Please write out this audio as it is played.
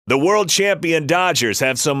The world champion Dodgers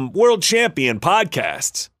have some world champion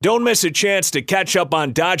podcasts. Don't miss a chance to catch up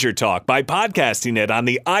on Dodger Talk by podcasting it on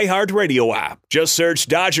the iHeartRadio app. Just search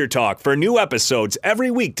Dodger Talk for new episodes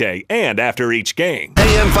every weekday and after each game.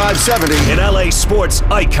 AM 570. An LA sports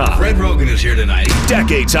icon. Fred Rogan is here tonight.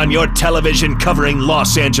 Decades on your television covering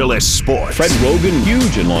Los Angeles sports. Fred Rogan,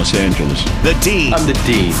 huge in Los Angeles. The Dean. I'm the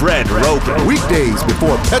Dean. Fred Rogan. Weekdays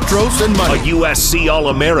before Petros and A Money. USC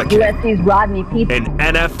All-American. USC's Rodney Peete. An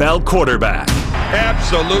NFL quarterback.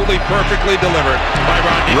 Absolutely perfectly delivered by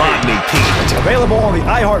Rodney Peete. Available on the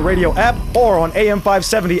iHeartRadio app or on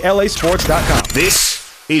AM570LAsports.com.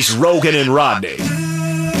 This is Rogan and Rodney.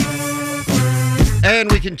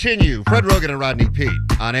 And we continue. Fred Rogan and Rodney Peete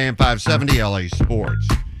on AM 570 LA Sports.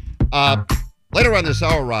 Later on this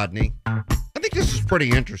hour, Rodney, I think this is pretty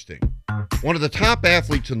interesting. One of the top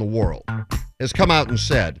athletes in the world has come out and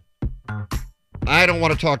said, I don't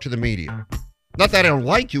want to talk to the media. Not that I don't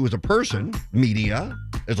like you as a person, media,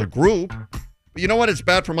 as a group, but you know what? It's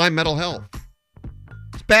bad for my mental health.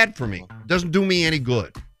 It's bad for me. It doesn't do me any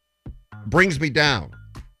good. It brings me down.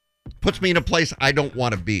 Puts me in a place I don't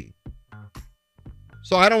want to be.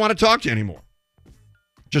 So I don't want to talk to you anymore.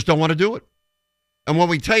 Just don't want to do it. And when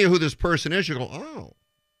we tell you who this person is, you go, oh,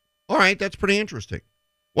 all right, that's pretty interesting.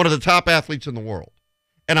 One of the top athletes in the world.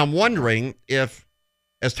 And I'm wondering if,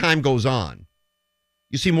 as time goes on,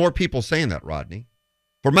 you see more people saying that, Rodney.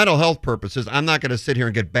 For mental health purposes, I'm not going to sit here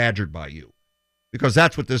and get badgered by you because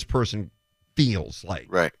that's what this person feels like.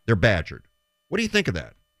 Right. They're badgered. What do you think of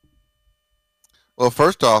that? Well,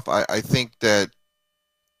 first off, I think that,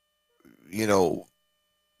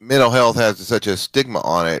 mental health has such a stigma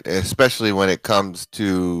on it, especially when it comes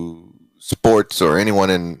to sports or anyone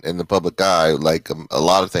in the public eye. Like a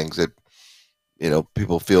lot of things that,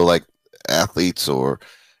 people feel like athletes or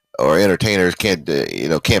entertainers can't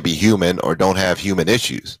be human or don't have human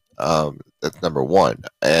issues. That's number one.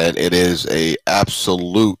 And it is a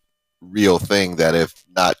absolute real thing that if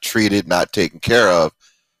not treated, not taken care of,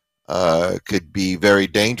 could be very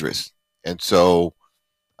dangerous. And so,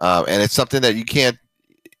 and it's something that it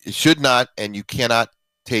should not, and you cannot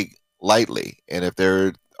take lightly. And if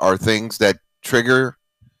there are things that trigger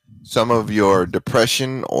some of your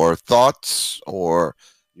depression or thoughts or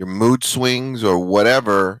your mood swings or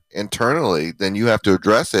whatever internally, then you have to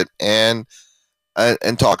address it and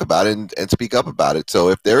talk about it and speak up about it. So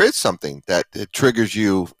if there is something that triggers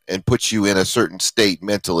you and puts you in a certain state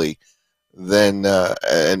mentally, then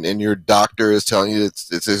and your doctor is telling you that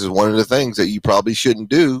this is one of the things that you probably shouldn't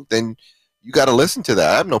do, then you got to listen to that.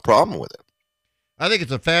 I have no problem with it. I think it's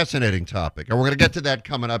a fascinating topic, and we're going to get to that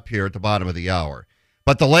coming up here at the bottom of the hour.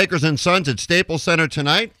 But the Lakers and Suns at Staples Center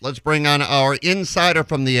tonight. Let's bring on our insider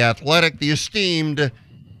from The Athletic, the esteemed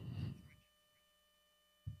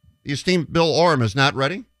Bill Oram is not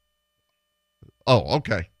ready? Oh,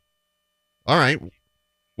 okay. All right.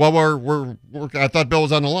 Well, I thought Bill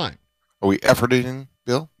was on the line. Are we efforting,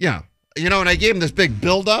 Bill? Yeah. And I gave him this big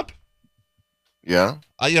build-up. Yeah.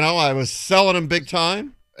 I was selling him big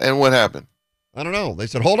time. And what happened? I don't know. They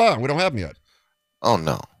said, hold on. We don't have him yet. Oh,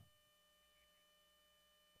 no.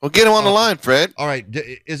 Well, get him on the line, Fred. All right.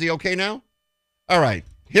 Is he okay now? All right.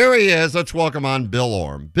 Here he is. Let's welcome on Bill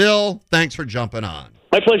Oram. Bill, thanks for jumping on.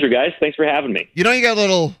 My pleasure, guys. Thanks for having me. You got a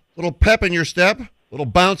little pep in your step, a little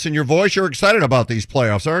bounce in your voice. You're excited about these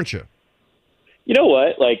playoffs, aren't you? You know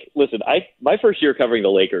what? Listen, my first year covering the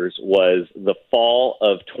Lakers was the fall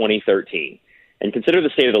of 2013. And consider the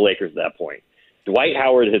state of the Lakers at that point. Dwight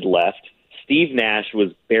Howard had left. Steve Nash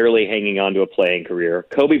was barely hanging on to a playing career.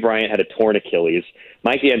 Kobe Bryant had a torn Achilles.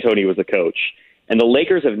 Mike D'Antoni was the coach. And the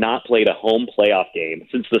Lakers have not played a home playoff game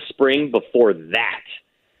since the spring before that.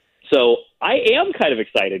 So I am kind of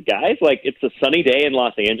excited, guys. It's a sunny day in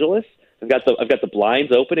Los Angeles. I've got the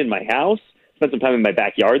blinds open in my house. Spent some time in my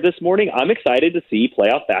backyard this morning. I'm excited to see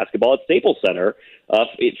playoff basketball at Staples Center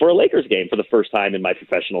for a Lakers game for the first time in my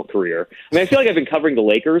professional career. I feel like I've been covering the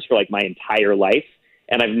Lakers for my entire life,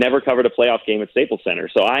 and I've never covered a playoff game at Staples Center.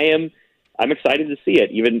 So I'm excited to see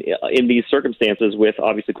it, even in these circumstances with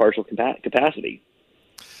obviously partial capacity.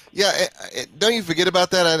 Yeah, don't you forget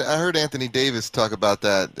about that. I heard Anthony Davis talk about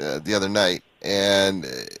that the other night, and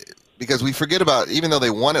because we forget about, even though they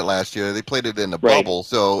won it last year, they played it in a bubble,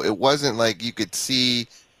 so it wasn't like you could see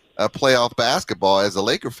a playoff basketball as a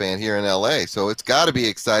Laker fan here in L.A. So it's got to be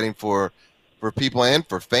exciting for people and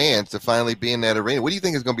for fans to finally be in that arena. What do you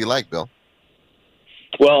think it's going to be like, Bill?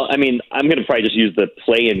 Well, I'm going to probably just use the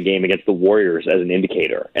play-in game against the Warriors as an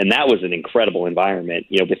indicator, and that was an incredible environment,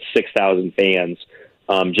 with 6,000 fans,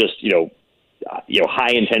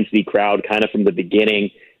 high-intensity crowd kind of from the beginning,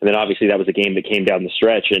 and then obviously that was a game that came down the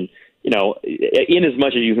stretch, and in as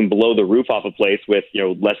much as you can blow the roof off a place with,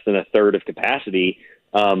 less than a third of capacity,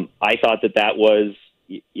 I thought that was,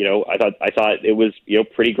 I thought it was,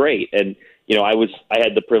 pretty great. And, I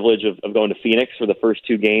had the privilege of going to Phoenix for the first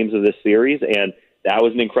 2 games of this series, and that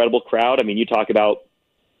was an incredible crowd. I mean, you talk about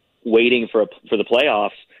waiting for the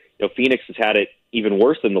playoffs. Phoenix has had it even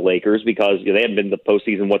worse than the Lakers because they hadn't been in the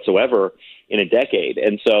postseason whatsoever in a decade.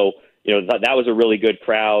 And so, that was a really good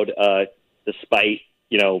crowd, despite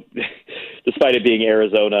despite it being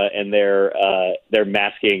Arizona and their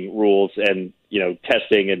masking rules and,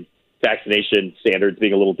 testing and vaccination standards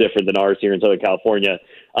being a little different than ours here in Southern California.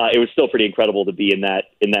 It was still pretty incredible to be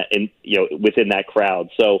within that crowd.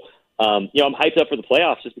 So, I'm hyped up for the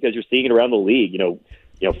playoffs just because you're seeing it around the league,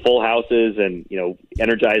 full houses and,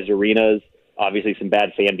 energized arenas, obviously some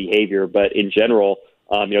bad fan behavior, but in general,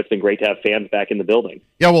 it's been great to have fans back in the building.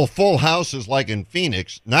 Yeah, well, full houses like in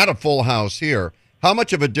Phoenix, not a full house here. How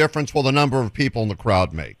much of a difference will the number of people in the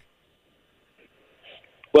crowd make?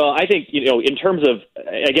 Well, I think, in terms of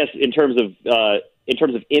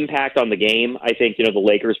impact on the game, I think, the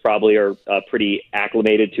Lakers probably are pretty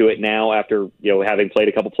acclimated to it now after, having played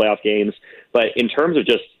a couple playoff games. But in terms of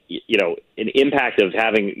just, an impact of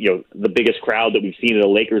having, the biggest crowd that we've seen at a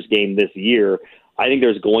Lakers game this year, I think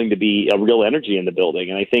there's going to be a real energy in the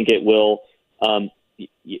building. And I think it will,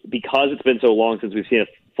 because it's been so long since we've seen a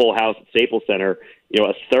full house at Staples Center,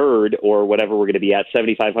 a third or whatever we're going to be at,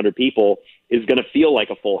 7,500 people, is going to feel like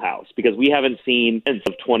a full house because we haven't seen of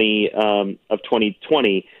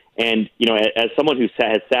 2020. And, as someone who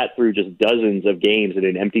has sat through just dozens of games at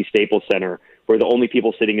an empty Staples Center where the only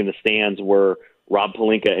people sitting in the stands were Rob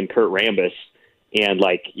Pelinka and Kurt Rambis and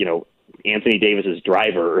Anthony Davis's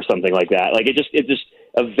driver or something like that. Like it's just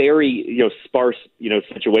a very, sparse,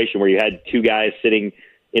 situation where you had 2 guys sitting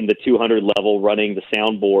in the 200 level running the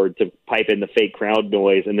soundboard to pipe in the fake crowd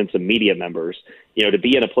noise and then some media members, to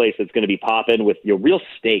be in a place that's going to be popping with, real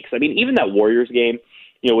stakes. I mean, even that Warriors game,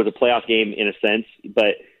 was a playoff game in a sense,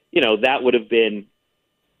 but, that would have been,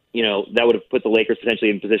 that would have put the Lakers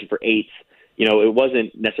potentially in position for 8th. It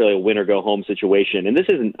wasn't necessarily a win or go home situation. And this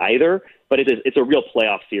isn't either, but it's a real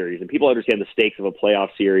playoff series and people understand the stakes of a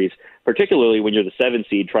playoff series, particularly when you're the 7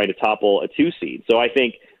 seed trying to topple a 2 seed. So I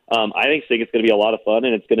think it's going to be a lot of fun,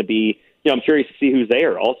 and it's going to be, I'm curious to see who's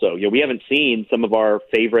there also. We haven't seen some of our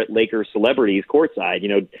favorite Lakers celebrities courtside.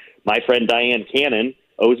 My friend Diane Cannon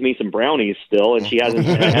owes me some brownies still, and she hasn't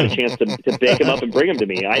had a chance to bake them up and bring them to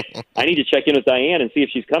me. I need to check in with Diane and see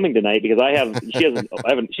if she's coming tonight because she hasn't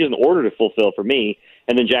an order to fulfill for me.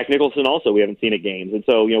 And then Jack Nicholson also we haven't seen at games, and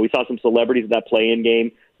so we saw some celebrities at that play-in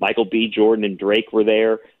game. Michael B. Jordan and Drake were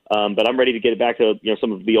there. But I'm ready to get back to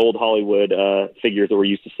some of the old Hollywood figures that we're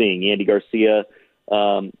used to seeing: Andy Garcia,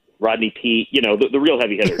 Rodney Peete, the real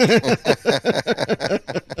heavy hitters.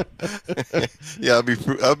 Yeah,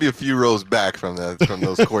 I'll be a few rows back from those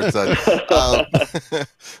courtside.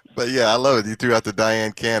 But yeah, I love it. You threw out the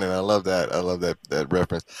Diane Cannon. I love that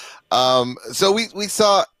reference. So we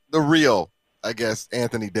saw the real, I guess,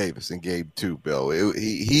 Anthony Davis in Game 2, Bill.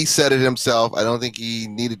 He said it himself. I don't think he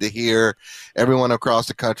needed to hear everyone across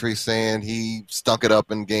the country saying he stunk it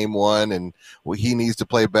up in Game 1 and he needs to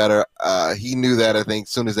play better. He knew that, I think,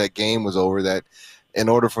 as soon as that game was over, that in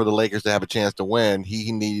order for the Lakers to have a chance to win,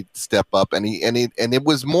 he needed to step up. And it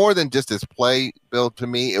was more than just his play, Bill, to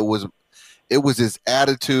me. It was his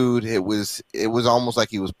attitude. It was almost like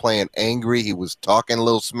he was playing angry. He was talking a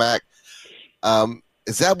little smack.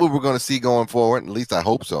 Is that what we're going to see going forward? At least I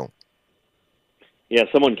hope so. Yeah,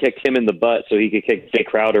 someone kicked him in the butt so he could kick Jay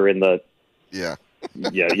Crowder in the. Yeah.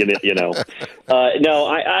 Yeah, No,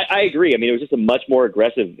 I agree. I mean, it was just a much more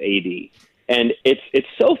aggressive AD, and it's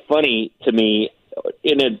so funny to me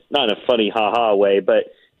not in a funny ha-ha way,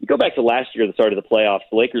 but you go back to last year, the start of the playoffs.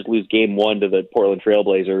 The Lakers lose Game 1 to the Portland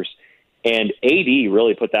Trailblazers, and AD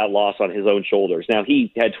really put that loss on his own shoulders. Now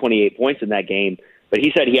he had 28 points in that game. But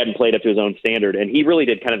he said he hadn't played up to his own standard, and he really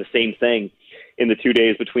did kind of the same thing in the 2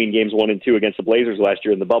 days between Games 1 and 2 against the Blazers last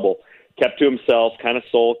year in the bubble. Kept to himself, kind of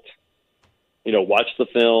sulked, watched the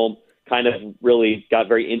film, kind of really got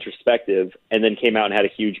very introspective, and then came out and had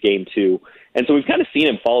a huge Game 2. And so we've kind of seen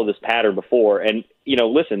him follow this pattern before. And,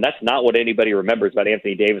 listen, that's not what anybody remembers about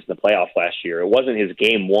Anthony Davis in the playoffs last year. It wasn't his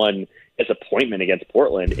Game 1 disappointment against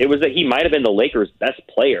Portland. It was that he might have been the Lakers' best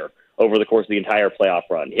player over the course of the entire playoff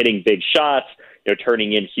run, hitting big shots,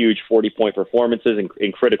 turning in huge 40-point performances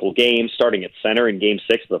in critical games, starting at center in Game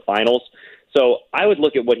 6 of the finals. So I would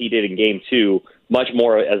look at what he did in Game 2 much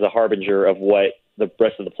more as a harbinger of what the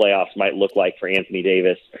rest of the playoffs might look like for Anthony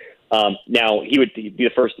Davis. Now, he would be the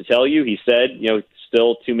first to tell you, he said,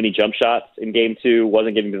 still too many jump shots in Game 2,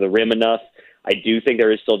 wasn't getting to the rim enough. I do think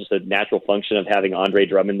there is still just a natural function of having Andre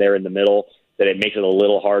Drummond there in the middle that it makes it a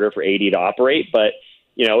little harder for AD to operate. But,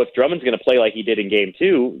 if Drummond's going to play like he did in Game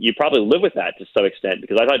 2, you probably live with that to some extent,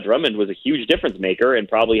 because I thought Drummond was a huge difference maker and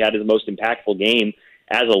probably had his most impactful game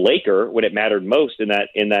as a Laker when it mattered most in that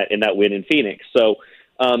win in Phoenix. So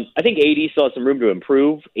I think AD still has some room to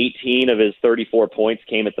improve. 18 of his 34 points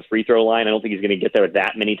came at the free throw line. I don't think he's going to get there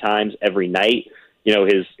that many times every night.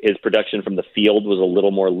 His production from the field was a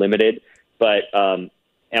little more limited, but and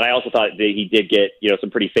I also thought that he did get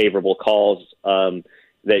some pretty favorable calls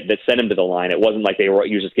that sent him to the line. It wasn't like he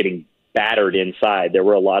was just getting battered inside. There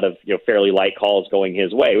were a lot of fairly light calls going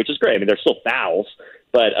his way, which is great. I mean, there's still fouls,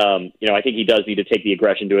 but I think he does need to take the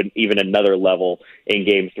aggression to even another level in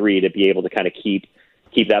Game 3 to be able to kind of keep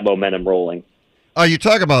that momentum rolling. You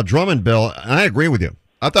talk about Drummond, Bill, and I agree with you.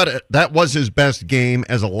 I thought that was his best game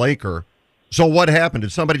as a Laker. So what happened?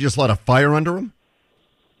 Did somebody just let a fire under him?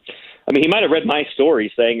 I mean, he might have read my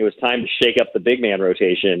story saying it was time to shake up the big man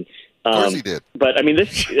rotation. Of course he did. But, I mean,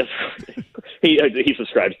 this he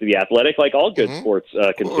subscribes to The Athletic like all good sports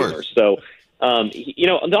consumers. So,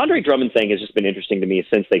 the Andre Drummond thing has just been interesting to me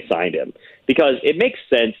since they signed him, because it makes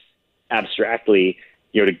sense abstractly,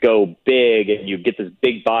 to go big and you get this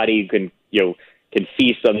big body who can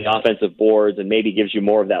feast on the offensive boards and maybe gives you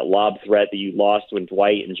more of that lob threat that you lost when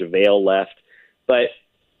Dwight and JaVale left. But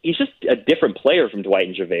he's just a different player from Dwight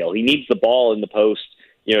and JaVale. He needs the ball in the post,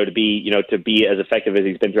 to be as effective as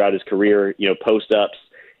he's been throughout his career, post ups.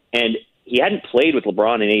 And he hadn't played with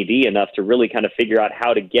LeBron and AD enough to really kind of figure out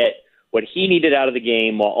how to get what he needed out of the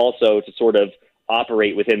game while also to sort of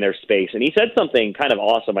operate within their space. And he said something kind of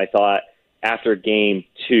awesome, I thought, after Game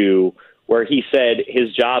 2, where he said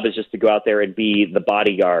his job is just to go out there and be the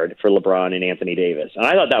bodyguard for LeBron and Anthony Davis. And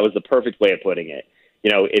I thought that was the perfect way of putting it.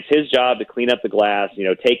 It's his job to clean up the glass,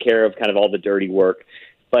 take care of kind of all the dirty work.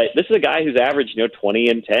 But this is a guy who's averaged, 20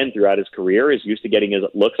 and 10 throughout his career, is used to getting his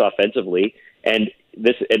looks offensively. And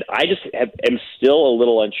I just am still a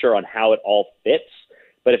little unsure on how it all fits.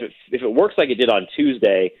 But if it works like it did on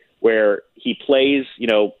Tuesday, where he plays,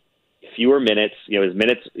 fewer minutes, his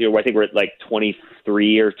minutes, I think we're at like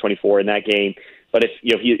 23 or 24 in that game. But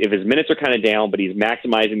if his minutes are kind of down, but he's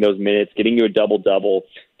maximizing those minutes, getting you a double-double,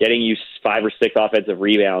 getting you 5 or 6 offensive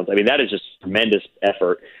rebounds, I mean, that is just tremendous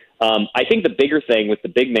effort. I think the bigger thing with the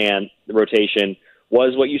big man rotation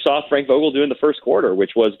was what you saw Frank Vogel do in the first quarter,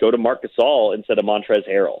 which was go to Marc Gasol instead of Montrezl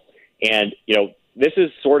Harrell. And, this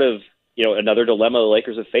is sort of, another dilemma the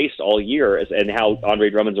Lakers have faced all year, and how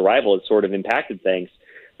Andre Drummond's arrival has sort of impacted things.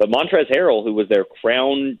 But Montrezl Harrell, who was their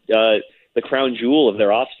the crown jewel of their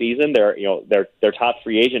offseason, their top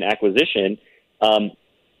free agent acquisition,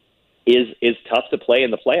 is tough to play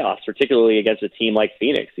in the playoffs, particularly against a team like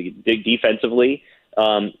Phoenix. Defensively,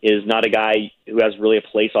 is not a guy who has really a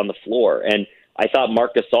place on the floor. And I thought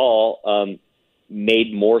Marc Gasol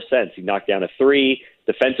made more sense. He knocked down a three.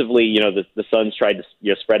 Defensively, the Suns tried to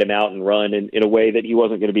spread him out and run in a way that he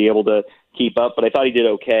wasn't going to be able to keep up, but I thought he did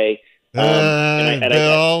okay. You're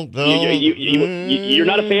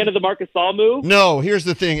not a fan of the Marc Gasol move? No, here's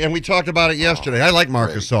the thing, and we talked about it yesterday. I like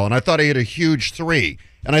Marc Gasol, and I thought he had a huge three.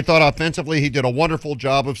 And I thought offensively he did a wonderful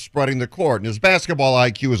job of spreading the court. And his basketball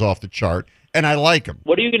IQ is off the chart, and I like him.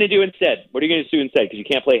 What are you going to do instead? What are you going to do instead? Because you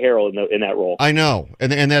can't play Harrell in that role. I know,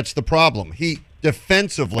 and that's the problem.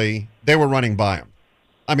 Defensively, they were running by him.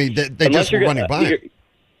 I mean, they just were running by him.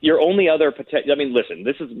 Your only other potential. I mean, listen,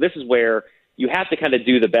 this is where you have to kind of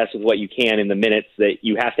do the best with what you can in the minutes that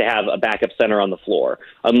you have to have a backup center on the floor,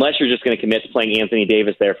 unless you're just going to commit to playing Anthony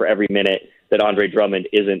Davis there for every minute that Andre Drummond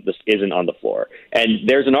isn't on the floor. And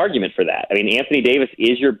there's an argument for that. I mean, Anthony Davis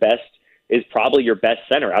is probably your best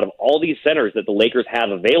center. Out of all these centers that the Lakers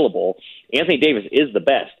have available, Anthony Davis is the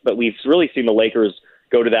best, but we've really seen the Lakers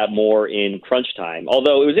go to that more in crunch time.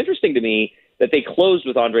 Although it was interesting to me that they closed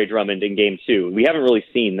with Andre Drummond in Game 2. We haven't really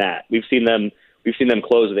seen that. We've seen them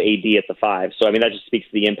close with AD at the 5. So, I mean, that just speaks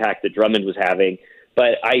to the impact that Drummond was having.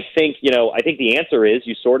 But I think the answer is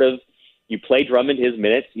you play Drummond his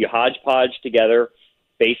minutes, you hodgepodge together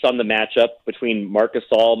based on the matchup between Marc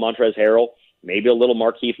Gasol, Montrezl Harrell, maybe a little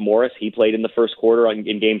Markieff Morris. He played in the first quarter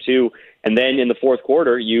in Game 2. And then in the fourth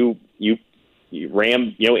quarter, you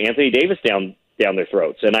ram, Anthony Davis down their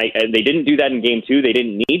throats. And they didn't do that in Game 2. They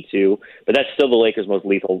didn't need to, but that's still the Lakers' most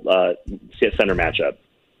lethal center matchup.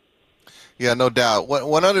 Yeah, no doubt.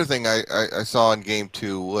 One other thing I saw in Game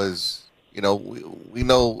 2 was, we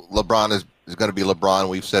know LeBron is going to be LeBron.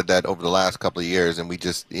 We've said that over the last couple of years, and we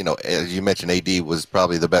just, as you mentioned, AD was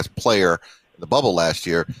probably the best player in the bubble last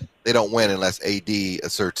year. They don't win unless AD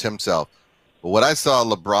asserts himself. But what I saw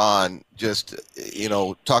LeBron just,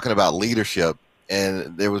 talking about leadership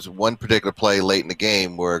And there was one particular play late in the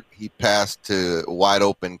game where he passed to wide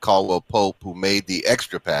open Caldwell Pope, who made the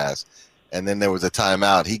extra pass. And then there was a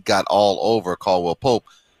timeout. He got all over Caldwell Pope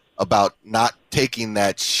about not taking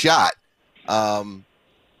that shot. And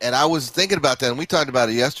I was thinking about that, and we talked about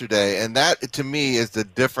it yesterday. And that, to me, is the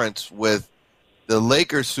difference with the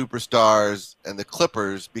Lakers superstars and the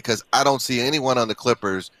Clippers, because I don't see anyone on the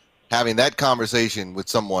Clippers having that conversation with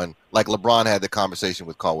someone like LeBron had the conversation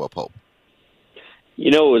with Caldwell Pope. You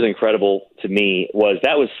know what was incredible to me was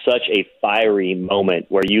that was such a fiery moment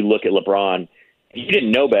where you look at LeBron, you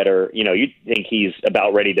didn't know better. You know, you think he's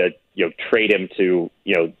about ready to, trade him to,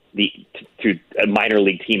 to a minor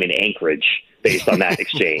league team in Anchorage based on that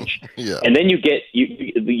exchange. Yeah. And then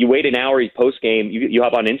you wait an hour post game, you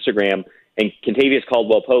hop on Instagram, and Kentavious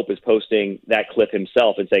Caldwell Pope is posting that clip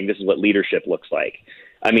himself and saying this is what leadership looks like.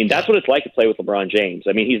 I mean, that's what it's like to play with LeBron James.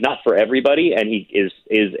 I mean, he's not for everybody, and he is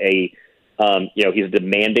a he's a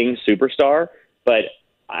demanding superstar, but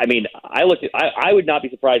I mean, I would not be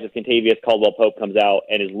surprised if Kentavious Caldwell Pope comes out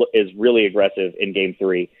and is really aggressive in Game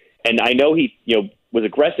 3. And I know he was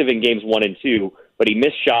aggressive in Games 1 and 2, but he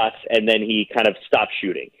missed shots and then he kind of stopped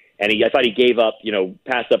shooting. And I thought he gave up,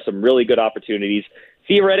 passed up some really good opportunities.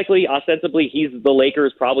 Theoretically, ostensibly, he's the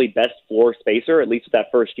Lakers' probably best floor spacer, at least with that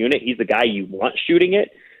first unit. He's the guy you want shooting it.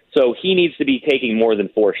 So he needs to be taking more than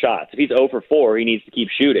 4 shots. If he's 0 for 4, he needs to keep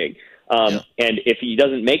shooting. And if he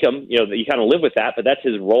doesn't make them, you kind of live with that, but that's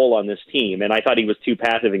his role on this team. And I thought he was too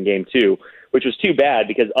passive in Game 2, which was too bad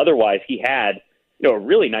because otherwise he had, a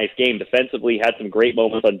really nice game defensively, had some great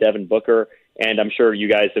moments on Devin Booker. And I'm sure you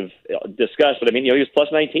guys have discussed, but I mean, he was plus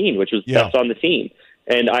 19, which was best on the team.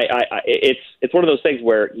 And it's one of those things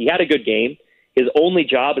where he had a good game. His only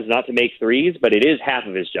job is not to make threes, but it is half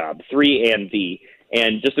of his job, 3 and D.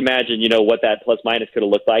 And just imagine, what that plus minus could have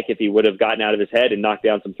looked like if he would have gotten out of his head and knocked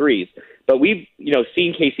down some threes. But we've,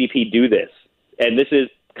 seen KCP do this, and this is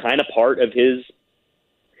kind of part of his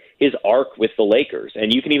arc with the Lakers.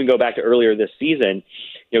 And you can even go back to earlier this season.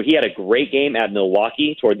 He had a great game at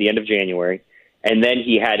Milwaukee toward the end of January, and then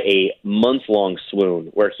he had a month-long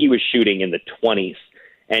swoon where he was shooting in the 20s,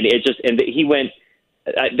 and he went.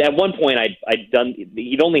 At one point,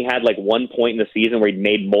 he'd only had like 1 point in the season where he'd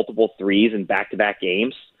made multiple threes in back-to-back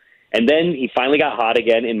games. And then he finally got hot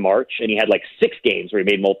again in March, and he had like 6 games where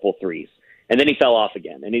he made multiple threes. And then he fell off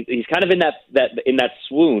again. And he's kind of in that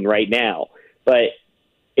swoon right now. But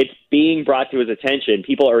it's being brought to his attention.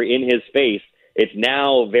 People are in his face. It's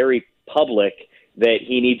now very public that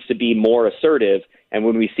he needs to be more assertive. And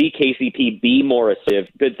when we see KCP be more assertive,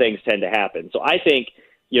 good things tend to happen. So I think,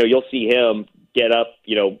 you'll see him get up,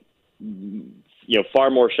 far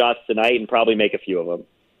more shots tonight and probably make a few of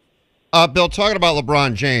them. Bill, talking about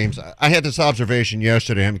LeBron James, I had this observation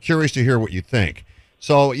yesterday. I'm curious to hear what you think.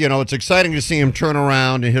 So, it's exciting to see him turn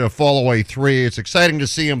around and hit a fall-away 3. It's exciting to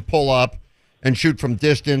see him pull up and shoot from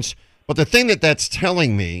distance. But the thing that's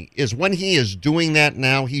telling me is when he is doing that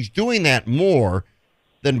now, he's doing that more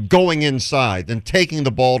than going inside, than taking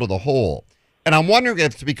the ball to the hole. And I'm wondering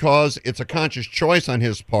if it's because it's a conscious choice on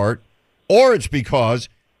his part, or it's because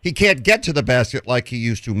he can't get to the basket like he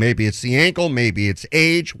used to. Maybe it's the ankle, maybe it's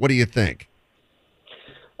age. What do you think?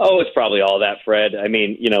 Oh, it's probably all that, Fred. I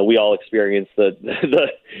mean, we all experienced the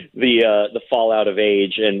fallout of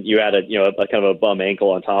age, and you had a kind of a bum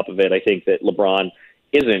ankle on top of it. I think that LeBron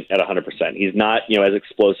isn't at 100%. He's not, as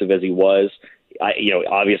explosive as he was.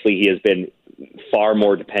 Obviously he has been far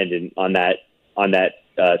more dependent on that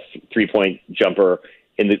 3-point jumper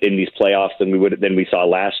in these playoffs than we saw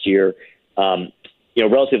last year.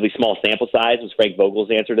 Relatively small sample size was Frank Vogel's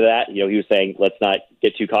answer to that. He was saying, let's not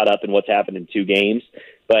get too caught up in what's happened in 2 games.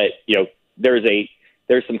 But,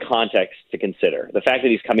 there's some context to consider. The fact that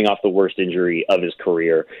he's coming off the worst injury of his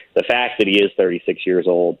career, the fact that he is 36 years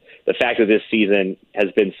old, the fact that this season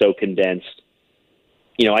has been so condensed,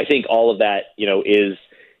 I think all of that,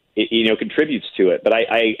 contributes to it. But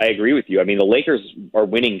I agree with you. I mean, the Lakers are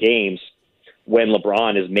winning games when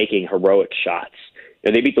LeBron is making heroic shots.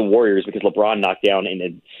 They beat the Warriors because LeBron knocked down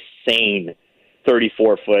an insane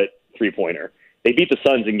 34-foot three-pointer. They beat the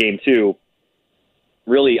Suns in Game 2,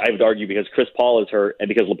 really, I would argue, because Chris Paul is hurt and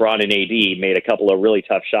because LeBron and AD made a couple of really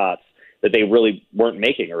tough shots that they really weren't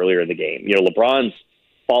making earlier in the game. LeBron's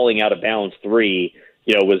falling out of bounds 3,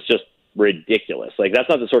 was just ridiculous. Like, that's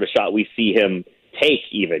not the sort of shot we see him take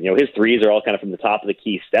even. His threes are all kind of from the top of the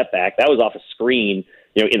key step back. That was off a screen,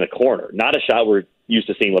 in the corner, not a shot we're used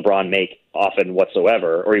to seeing LeBron make often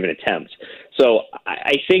whatsoever, or even attempt. So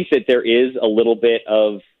I think that there is a little bit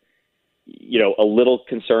of, a little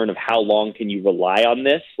concern of how long can you rely on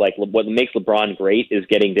this? Like, what makes LeBron great is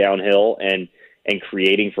getting downhill and and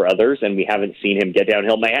creating for others, and we haven't seen him get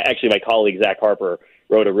downhill. My colleague Zach Harper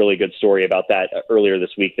wrote a really good story about that earlier this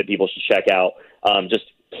week that people should check out. Just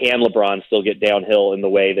can LeBron still get downhill in the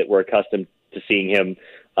way that we're accustomed to seeing him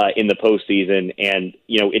in the postseason? And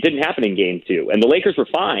it didn't happen in Game 2, and the Lakers were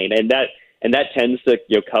fine, and that tends to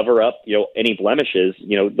cover up any blemishes.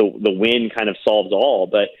 The win kind of solves all,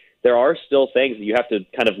 but there are still things that you have to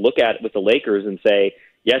kind of look at with the Lakers and say,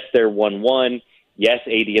 yes, they're 1-1. Yes,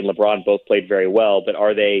 AD and LeBron both played very well, but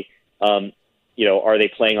are they playing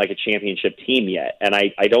like a championship team yet? And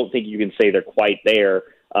I don't think you can say they're quite there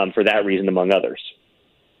for that reason, among others.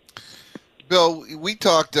 Bill, we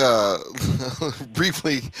talked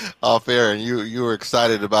briefly off air, and you were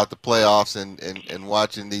excited about the playoffs and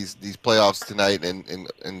watching these playoffs tonight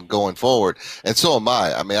and going forward, and so am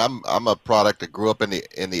I. I mean, I'm a product that grew up in the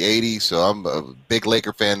 '80s, so I'm a big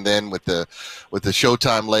Laker fan then with the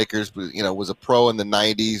Showtime Lakers. But was a pro in the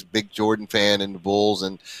 '90s, big Jordan fan in the Bulls,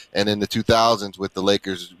 and in the 2000s with the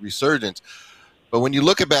Lakers resurgence. But when you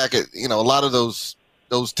look back at a lot of those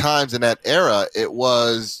times in that era, it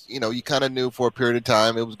was, you kind of knew for a period of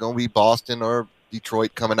time it was going to be Boston or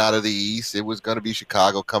Detroit coming out of the East. It was going to be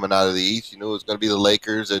Chicago coming out of the East. You knew it was going to be the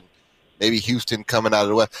Lakers and maybe Houston coming out of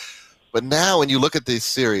the West. But now when you look at this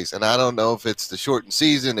series, and I don't know if it's the shortened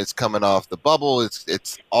season, it's coming off the bubble,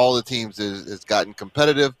 it's all the teams has gotten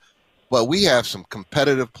competitive, but we have some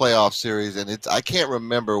competitive playoff series, and I can't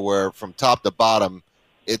remember where from top to bottom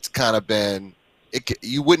it's kind of been,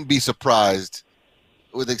 you wouldn't be surprised,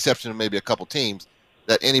 with the exception of maybe a couple teams,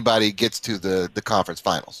 that anybody gets to the conference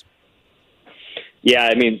finals. Yeah,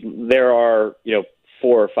 I mean, there are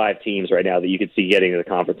 4 or 5 teams right now that you could see getting to the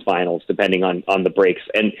conference finals, depending on the breaks.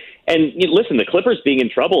 And listen, the Clippers being in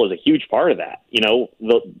trouble is a huge part of that.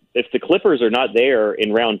 If the Clippers are not there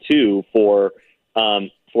in round 2 for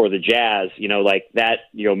the Jazz, that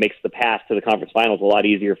makes the path to the conference finals a lot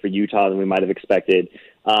easier for Utah than we might have expected.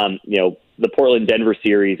 The Portland-Denver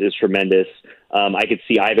series is tremendous. I could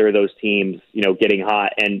see either of those teams, getting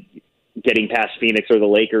hot and getting past Phoenix or the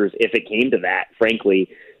Lakers if it came to that, frankly.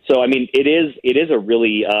 So, I mean, it is a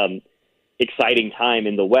really exciting time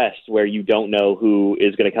in the West where you don't know who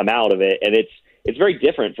is going to come out of it. And it's very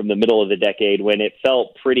different from the middle of the decade when it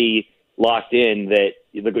felt pretty locked in that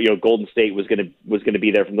Golden State was going to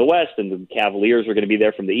be there from the West and the Cavaliers were going to be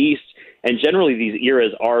there from the East. And generally these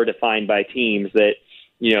eras are defined by teams that,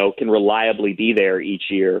 can reliably be there each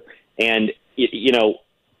year. And,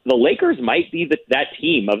 the Lakers might be that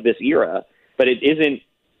team of this era, but it isn't,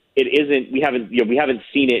 we haven't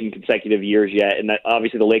seen it in consecutive years yet. And that,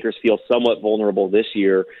 obviously the Lakers feel somewhat vulnerable this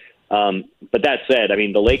year. But that said, I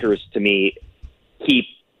mean, the Lakers to me keep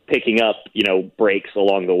picking up, breaks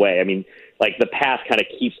along the way. I mean, like the path kind of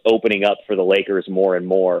keeps opening up for the Lakers more and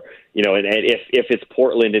more, and if it's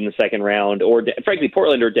Portland in the second round or frankly,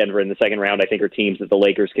 Portland or Denver in the second round, I think are teams that the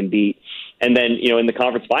Lakers can beat. And then, in the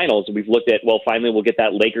conference finals, we've looked at, well, finally we'll get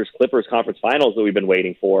that Lakers-Clippers conference finals that we've been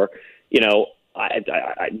waiting for. It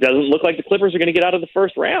doesn't look like the Clippers are going to get out of the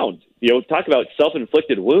first round. Talk about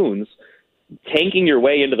self-inflicted wounds, tanking your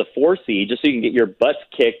way into the 4 seed just so you can get your butts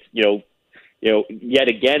kicked, yet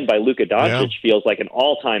again by Luka Doncic feels like an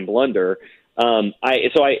all-time blunder. The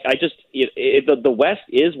West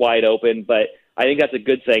is wide open, but I think that's a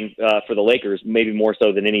good thing for the Lakers, maybe more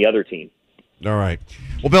so than any other team. All right.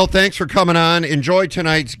 Well, Bill, thanks for coming on. Enjoy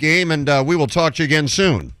tonight's game, and we will talk to you again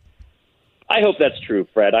soon. I hope that's true,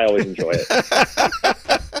 Fred. I always enjoy it.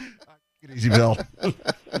 Get easy, Bill.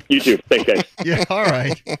 You too. Thanks, guys. Yeah, all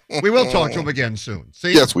right. We will talk to him again soon.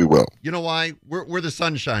 See? Yes, we will. You know why? We're the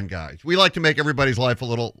sunshine guys. We like to make everybody's life a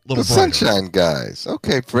little brighter. Sunshine guys.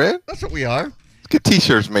 Okay, Fred. That's what we are. Let's get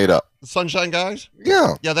T-shirts made up. The sunshine guys?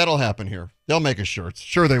 Yeah. Yeah, that'll happen here. They'll make us shirts.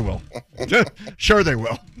 Sure they will. Sure they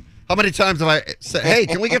will. How many times have I said, hey,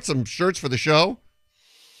 can we get some shirts for the show?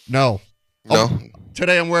 No. No. Oh,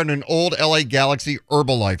 today I'm wearing an old LA Galaxy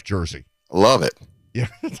Herbalife jersey. Love it. Yeah.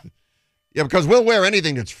 Yeah, because we'll wear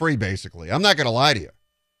anything that's free, basically. I'm not going to lie to you.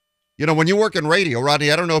 When you work in radio, Rodney,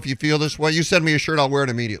 I don't know if you feel this way. You send me a shirt, I'll wear it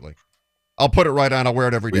immediately. I'll put it right on. I'll wear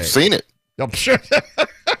it every day. We've seen it. I'm sure.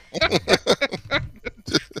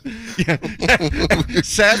 Yeah.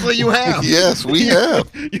 Sadly, you have. Yes, we have.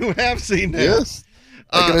 You have seen that. Yes.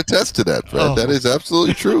 I can attest to that, Fred. That is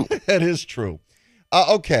absolutely true. That is true.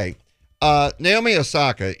 Okay. Naomi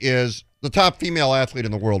Osaka is the top female athlete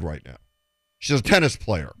in the world right now. She's a tennis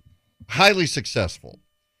player, highly successful.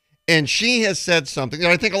 And she has said something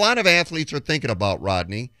that I think a lot of athletes are thinking about,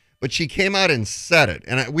 Rodney, but she came out and said it.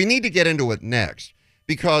 And we need to get into it next,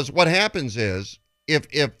 because what happens is if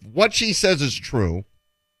what she says is true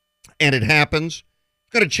and it happens,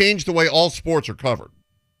 it's going to change the way all sports are covered.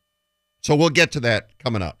 So we'll get to that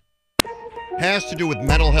coming up. Has to do with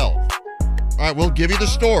mental health. All right, we'll give you the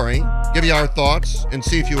story, give you our thoughts, and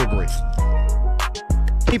see if you agree.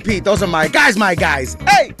 Hey, Pete, those are my guys,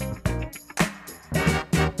 Hey!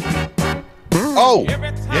 Oh,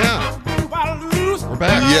 Yeah. We're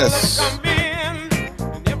back. yes.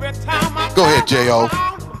 Go ahead, J.O.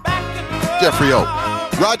 Jeffrey O.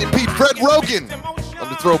 Rodney Pete, Fred Rogan on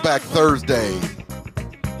the Throwback Thursday.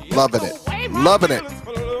 Loving it. Loving it.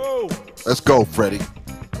 Let's go, Freddie.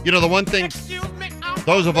 You know, the one thing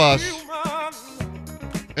those of us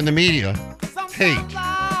in the media hate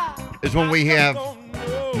is when we have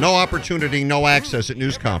no opportunity, no access at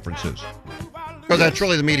news conferences. Because that's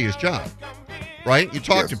really the media's job, right? You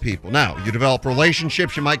talk to people. Now, you develop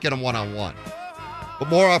relationships, you might get them one-on-one. But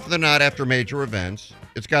more often than not, after major events,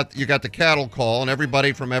 you got the cattle call, and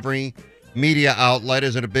everybody from every media outlet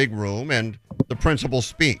is in a big room, and the principal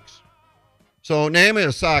speaks. So Naomi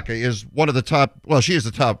Osaka is one of the top, well, she is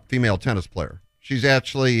the top female tennis player. She's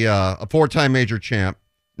actually a four-time major champ.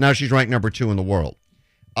 Now she's ranked number 2 in the world.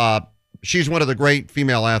 She's one of the great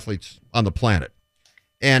female athletes on the planet.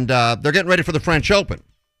 And they're getting ready for the French Open.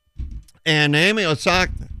 And Naomi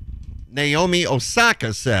Osaka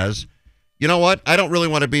says, you know what? I don't really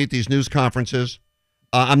want to be at these news conferences.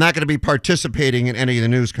 I'm not going to be participating in any of the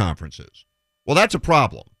news conferences. Well, that's a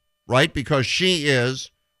problem, right? Because she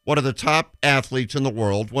is one of the top athletes in the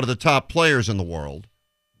world, one of the top players in the world.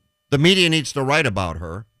 The media needs to write about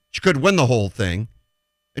her. She could win the whole thing.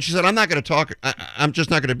 And she said, I'm not going to talk. I'm just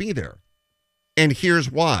not going to be there. And here's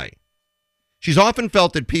why. She's often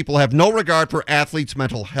felt that people have no regard for athletes'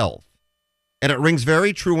 mental health. And it rings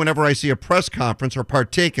very true whenever I see a press conference or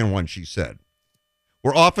partake in one, she said.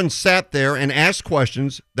 We're often sat there and asked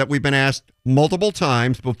questions that we've been asked multiple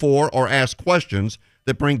times before, or asked questions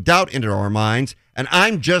that bring doubt into our minds, and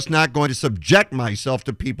I'm just not going to subject myself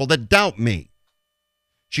to people that doubt me.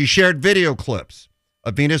 She shared video clips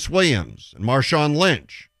of Venus Williams and Marshawn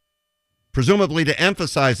Lynch, presumably to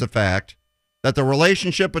emphasize the fact that the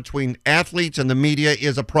relationship between athletes and the media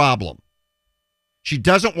is a problem. She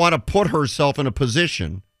doesn't want to put herself in a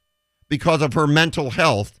position because of her mental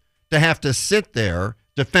health to have to sit there,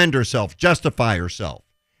 defend herself, justify herself,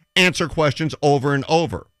 answer questions over and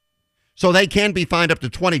over. So they can be fined up to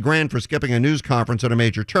 $20,000 for skipping a news conference at a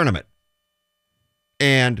major tournament.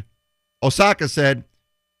 And Osaka said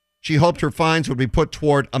she hoped her fines would be put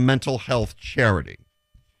toward a mental health charity.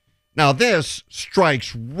 Now, this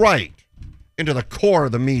strikes right into the core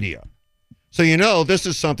of the media. So you know this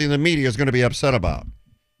is something the media is going to be upset about.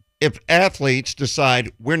 If athletes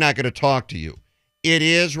decide we're not going to talk to you, it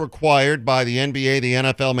is required by the NBA, the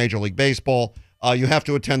NFL, Major League Baseball. You have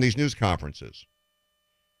to attend these news conferences.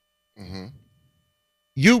 Mm-hmm.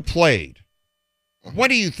 You played. What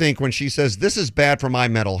do you think when she says this is bad for my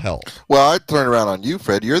mental health? Well, I'd turn around on you,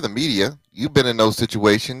 Fred. You're the media. You've been in those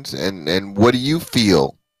situations, and what do you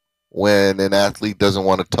feel when an athlete doesn't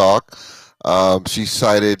want to talk? She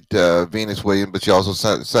cited Venus Williams, but she also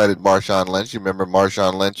cited Marshawn Lynch. You remember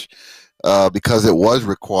Marshawn Lynch, because it was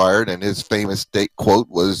required, and his famous quote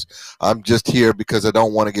was, "I'm just here because I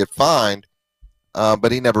don't want to get fined."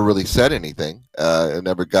 But he never really said anything.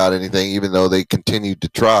 Never got anything, even though they continued to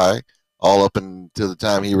try all up until the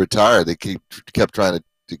time he retired. They kept trying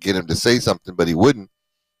to get him to say something, but he wouldn't.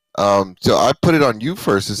 So I put it on you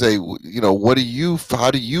first to say, you know, how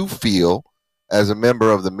do you feel as a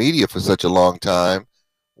member of the media for such a long time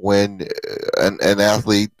when an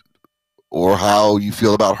athlete, or how you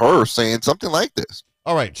feel about her saying something like this?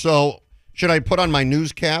 All right, so should I put on my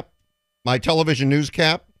news cap, my television news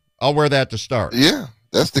cap? I'll wear that to start. Yeah,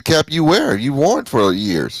 that's the cap you wear. You wore it for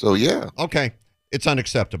years, so yeah. Okay, it's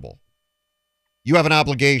unacceptable. You have an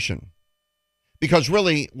obligation. Because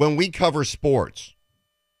really, when we cover sports,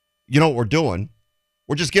 you know what we're doing?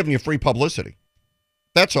 We're just giving you free publicity.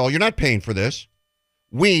 That's all. You're not paying for this.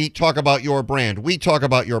 We talk about your brand. We talk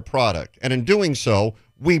about your product. And in doing so,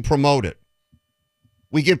 we promote it.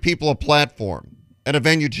 We give people a platform and a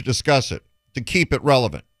venue to discuss it, to keep it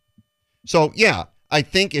relevant. So, yeah, I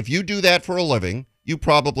think if you do that for a living, you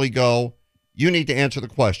probably go, you need to answer the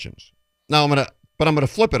questions. Now, I'm going to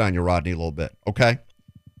flip it on you, Rodney, a little bit, okay?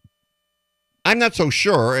 I'm not so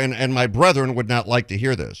sure, and my brethren would not like to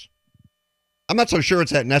hear this. I'm not so sure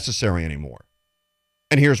it's that necessary anymore.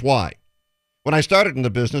 And here's why. When I started in the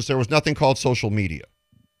business, there was nothing called social media.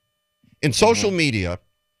 In social media,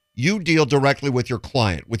 you deal directly with your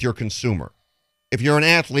client, with your consumer. If you're an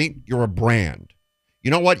athlete, you're a brand.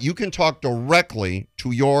 You know what? You can talk directly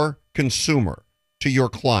to your consumer, to your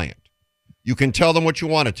client. You can tell them what you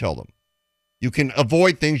want to tell them. You can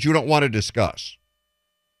avoid things you don't want to discuss.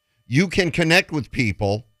 You can connect with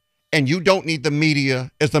people and you don't need the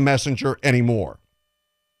media as the messenger anymore.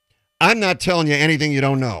 I'm not telling you anything you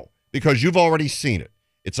don't know because you've already seen it.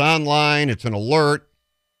 It's online. It's an alert.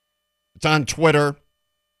 It's on Twitter.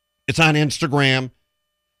 It's on Instagram.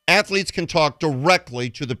 Athletes can talk directly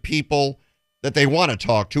to the people that they want to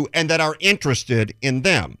talk to and that are interested in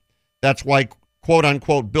them. That's why, quote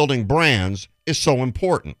unquote, building brands is so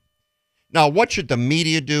important. Now, what should the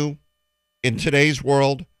media do in today's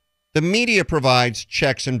world? The media provides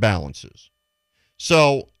checks and balances.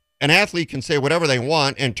 So an athlete can say whatever they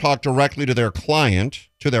want and talk directly to their client,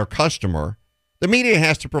 to their customer. The media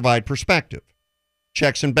has to provide perspective,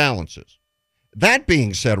 checks and balances. That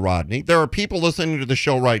being said, Rodney, there are people listening to the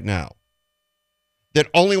show right now that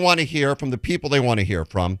only want to hear from the people they want to hear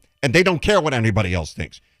from, and they don't care what anybody else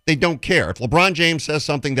thinks. They don't care. If LeBron James says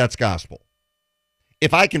something, that's gospel.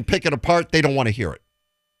 If I can pick it apart, they don't want to hear it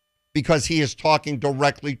because he is talking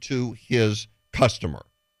directly to his customer.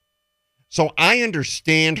 So I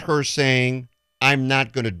understand her saying, I'm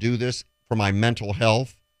not going to do this for my mental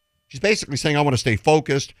health. She's basically saying, I want to stay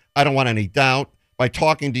focused. I don't want any doubt. By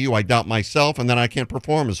talking to you, I doubt myself, and then I can't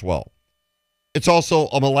perform as well. It's also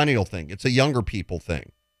a millennial thing. It's a younger people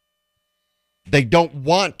thing. They don't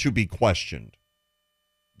want to be questioned.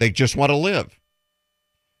 They just want to live.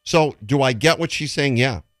 So do I get what she's saying?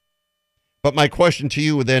 Yeah. But my question to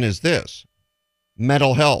you then is this.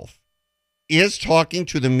 Mental health. Is talking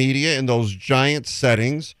to the media in those giant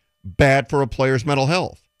settings bad for a player's mental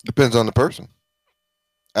health? Depends on the person.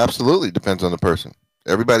 Absolutely depends on the person.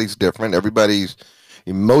 Everybody's different. Everybody's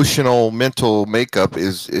emotional, mental makeup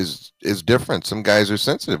is different. Some guys are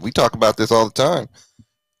sensitive. We talk about this all the time.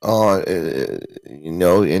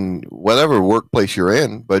 In whatever workplace you're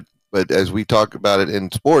in, but as we talk about it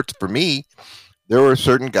in sports, for me, there were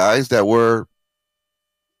certain guys that were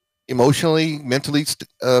emotionally, mentally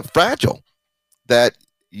fragile that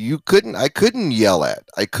I couldn't yell at.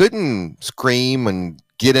 I couldn't scream and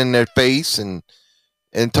get in their face and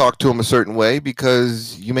talk to them a certain way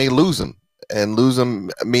because you may lose them, and lose them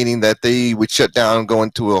meaning that they would shut down, go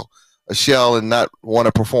into a shell and not want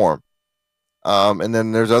to perform. And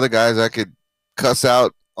then there's other guys I could cuss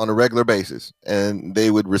out on a regular basis and they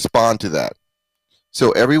would respond to that.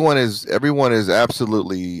 So everyone is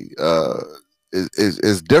absolutely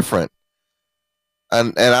is different.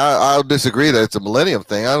 And I'll disagree that it's a millennium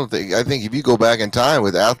thing. I think if you go back in time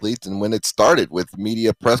with athletes and when it started with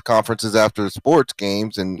media press conferences after sports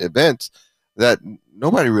games and events, that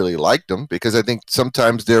nobody really liked them because I think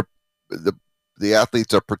sometimes the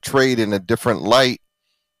athletes are portrayed in a different light.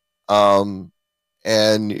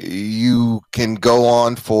 And you can go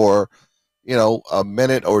on for, a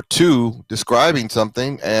minute or two describing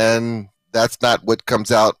something, and that's not what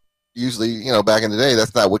comes out usually, back in the day,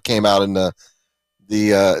 that's not what came out in the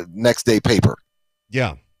next day paper.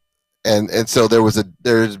 Yeah. And so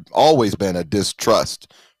there's always been a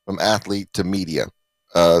distrust from athlete to media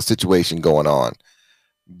situation going on.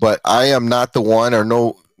 But I am not the one, or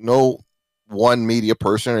no one media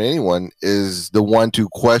person or anyone is the one to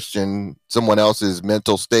question someone else's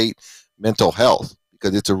mental state, mental health,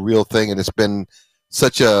 because it's a real thing. And it's been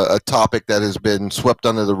such a topic that has been swept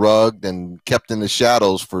under the rug and kept in the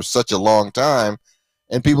shadows for such a long time.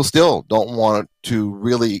 And people still don't want to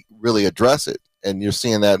really, really address it. And you're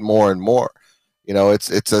seeing that more and more. It's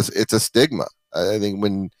a stigma. I think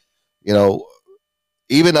when,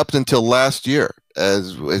 even up until last year,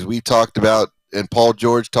 as we talked about, and Paul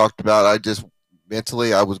George talked about, I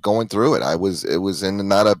was going through it. It was in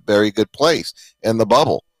not a very good place in the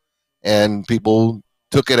bubble, and people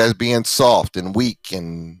took it as being soft and weak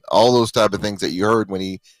and all those type of things that you heard when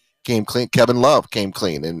he came clean. Kevin Love came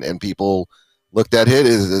clean, and people looked at it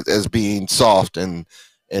as being soft and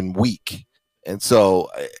weak. And so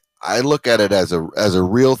I look at it as a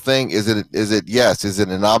real thing. Is it yes? Is it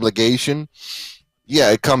an obligation? Yeah,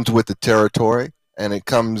 it comes with the territory. And it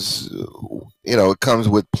comes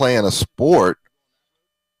with playing a sport.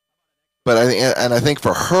 But I think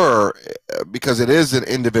for her, because it is an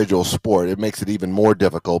individual sport, it makes it even more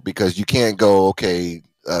difficult because you can't go, okay,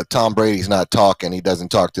 Tom Brady's not talking, he doesn't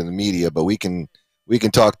talk to the media, but we can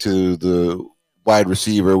talk to the wide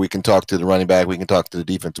receiver, we can talk to the running back, we can talk to the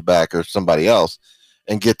defensive back or somebody else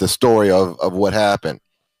and get the story of what happened.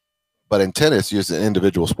 But in tennis, it's an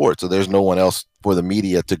individual sport, so there's no one else for the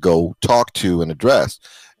media to go talk to and address.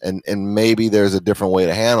 And maybe there's a different way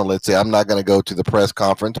to handle it. Say, I'm not going to go to the press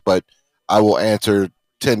conference, but I will answer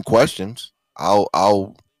 10 questions.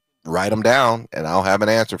 I'll write them down, and I'll have an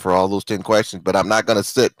answer for all those 10 questions. But I'm not going to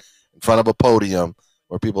sit in front of a podium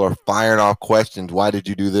where people are firing off questions. Why did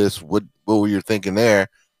you do this? What were you thinking there?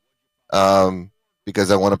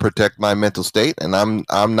 because I want to protect my mental state, and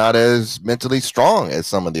I'm not as mentally strong as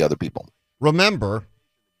some of the other people. Remember,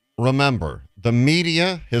 the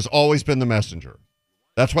media has always been the messenger.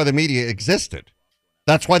 That's why the media existed.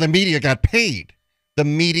 That's why the media got paid. The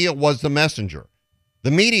media was the messenger.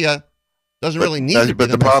 The media doesn't really need to be But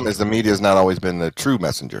the problem is the media has not always been the true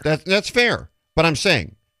messenger. That's fair. But I'm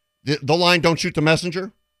saying, the line, don't shoot the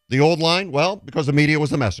messenger, the old line, well, because the media was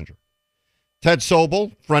the messenger. Ted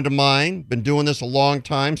Sobel, friend of mine, been doing this a long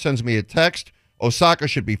time, sends me a text. Osaka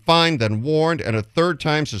should be fined, then warned, and a third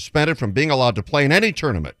time suspended from being allowed to play in any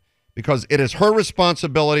tournament because it is her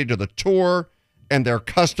responsibility to the tour and their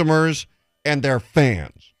customers and their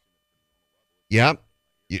fans. Yep,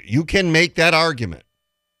 you can make that argument.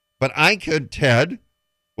 But I could, Ted,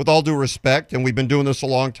 with all due respect, and we've been doing this a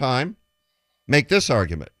long time, make this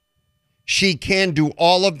argument. She can do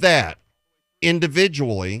all of that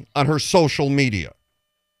individually on her social media.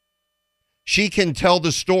 She can tell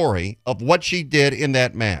the story of what she did in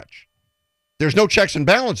that match. There's no checks and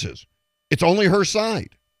balances. It's only her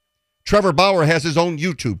side. Trevor Bauer has his own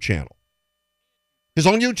YouTube channel.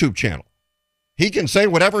 He can say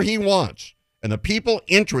whatever he wants, and the people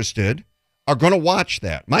interested are going to watch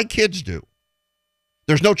that. My kids do.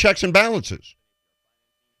 There's no checks and balances.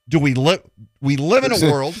 Do we live in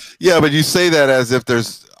a world? Yeah, but you say that as if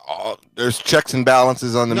there's checks and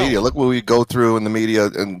balances on the media. Look what we go through in the media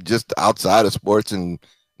and just outside of sports and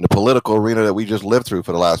the political arena that we just lived through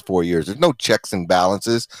for the last 4 years. There's no checks and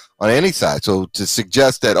balances on any side. So to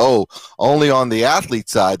suggest that, only on the athlete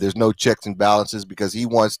side, there's no checks and balances because he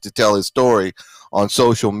wants to tell his story on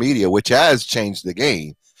social media, which has changed the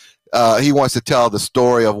game. He wants to tell the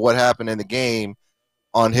story of what happened in the game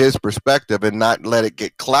on his perspective and not let it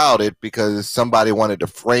get clouded because somebody wanted to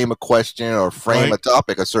frame a question or frame a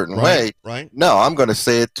topic a certain way. Right. No, I'm going to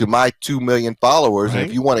say it to my 2 million followers. And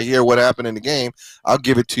if you want to hear what happened in the game, I'll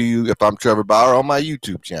give it to you if I'm Trevor Bauer on my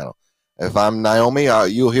YouTube channel. If I'm Naomi,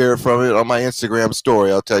 you'll hear from it on my Instagram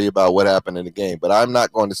story. I'll tell you about what happened in the game. But I'm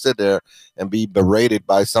not going to sit there and be berated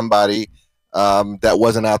by somebody that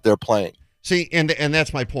wasn't out there playing. See, and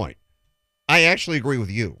that's my point. I actually agree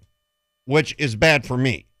with you, which is bad for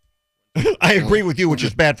me. I agree with you, which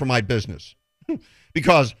is bad for my business.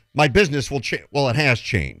 Because my business will change. Well, it has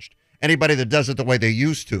changed. Anybody that does it the way they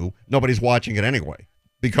used to, nobody's watching it anyway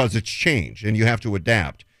because it's changed and you have to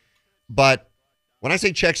adapt. But when I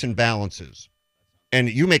say checks and balances, and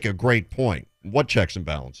you make a great point, what checks and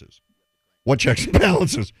balances? What checks and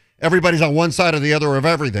balances? Everybody's on one side or the other of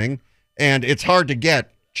everything, and it's hard to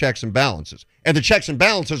get checks and balances. And the checks and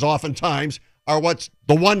balances oftentimes are what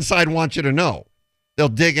the one side wants you to know. They'll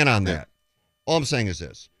dig in on that. All I'm saying is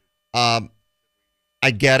this. I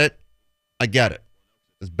get it.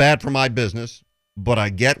 It's bad for my business, but I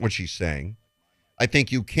get what she's saying. I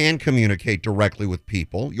think you can communicate directly with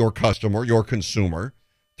people, your customer, your consumer,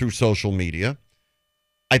 through social media.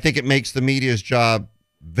 I think it makes the media's job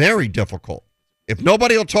very difficult. If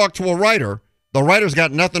nobody will talk to a writer, the writer's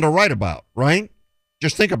got nothing to write about, right?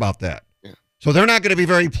 Just think about that. Yeah. So they're not going to be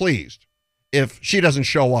very pleased if she doesn't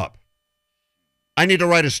show up. I need to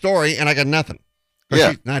write a story, and I got nothing.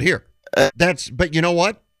 She's not here. But you know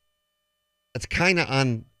what? It's kind of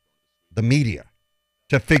on the media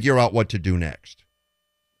to figure out what to do next.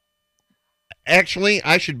 Actually,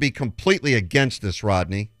 I should be completely against this,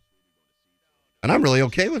 Rodney. And I'm really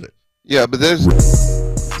okay with it. Yeah, but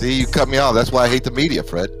see, you cut me off. That's why I hate the media,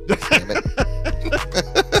 Fred.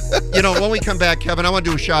 You know, when we come back, Kevin, I want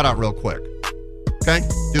to do a shout out real quick. Okay?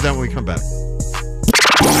 Do that when we come back.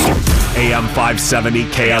 AM 570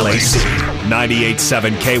 KLAC,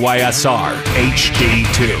 98.7 KYSR,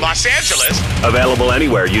 HD2. Los Angeles. Available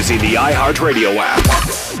anywhere using the iHeartRadio app.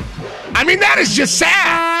 I mean, that is just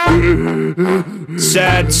sad.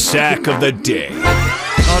 Sad sack of the day.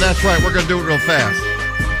 Oh, that's right. We're going to do it real fast.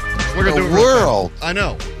 We're going to do it real fast. I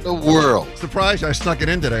know. The world. Surprised I snuck it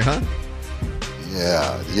in today, huh?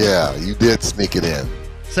 Yeah, you did sneak it in.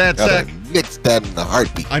 Sad sack. Mix that in the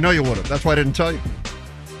heartbeat. I know you would have. That's why I didn't tell you.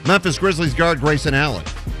 Memphis Grizzlies guard Grayson Allen.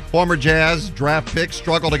 Former Jazz draft pick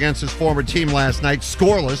struggled against his former team last night,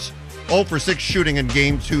 scoreless, 0 for 6 shooting in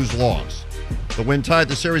Game 2's loss. The win tied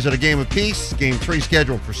the series at a game apiece. Game 3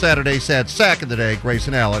 scheduled for Saturday. Sad sack of the day,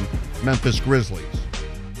 Grayson Allen, Memphis Grizzlies.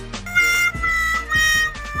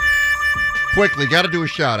 Quickly, got to do a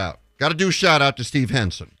shout-out. Got to do a shout-out to Steve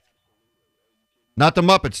Henson. Not the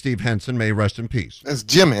Muppet Steve Henson, may he rest in peace. That's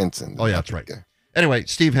Jim Henson. Oh, yeah, that's right. Anyway,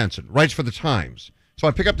 Steve Henson writes for the Times. So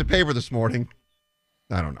I pick up the paper this morning.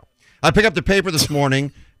 I don't know. I pick up the paper this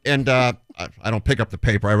morning, and I don't pick up the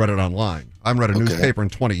paper. I read it online. I haven't read a newspaper in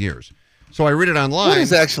 20 years. So I read it online. What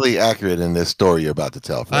is actually accurate in this story you're about to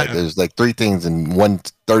tell, Fred? There's like 3 things in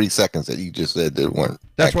 30 seconds that you just said that weren't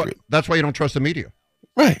accurate. That's why you don't trust the media.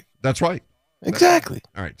 Right. That's right. Exactly.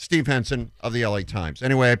 All right. Steve Henson of the LA Times.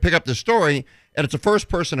 Anyway, I pick up the story, and it's a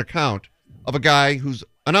first-person account of a guy who's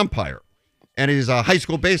an umpire, and he's a high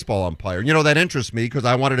school baseball umpire. You know, that interests me because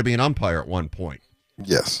I wanted to be an umpire at one point.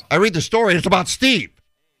 Yes. I read the story, and it's about Steve.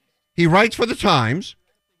 He writes for the Times,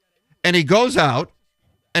 and he goes out,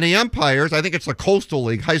 and he umpires, I think it's the Coastal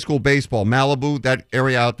League, high school baseball, Malibu, that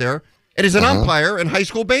area out there. And he's an umpire in high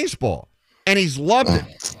school baseball. And he's loved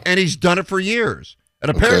it. And he's done it for years. And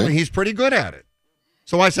apparently he's pretty good at it.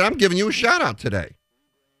 So I said, I'm giving you a shout out today.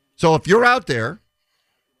 So if you're out there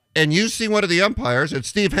and you see one of the umpires, it's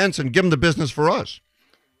Steve Henson, give him the business for us.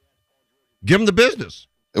 Give him the business.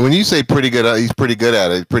 When you say pretty good, he's pretty good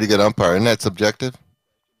at it, pretty good umpire. Isn't that subjective?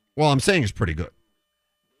 Well, I'm saying he's pretty good.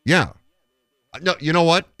 Yeah. No, you know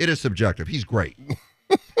what? It is subjective. He's great.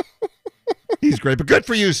 He's great. But good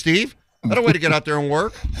for you, Steve. What a way to get out there and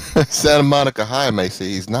work. Santa Monica High may say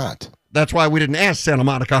he's not. That's why we didn't ask Santa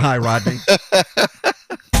Monica High, Rodney.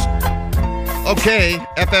 Okay,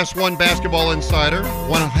 FS1 Basketball Insider,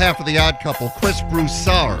 one half of the odd couple, Chris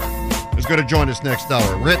Broussard, is going to join us next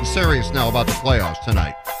hour. We're getting serious now about the playoffs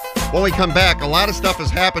tonight. When we come back, a lot of stuff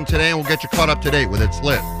has happened today, and we'll get you caught up to date with It's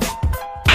Lit.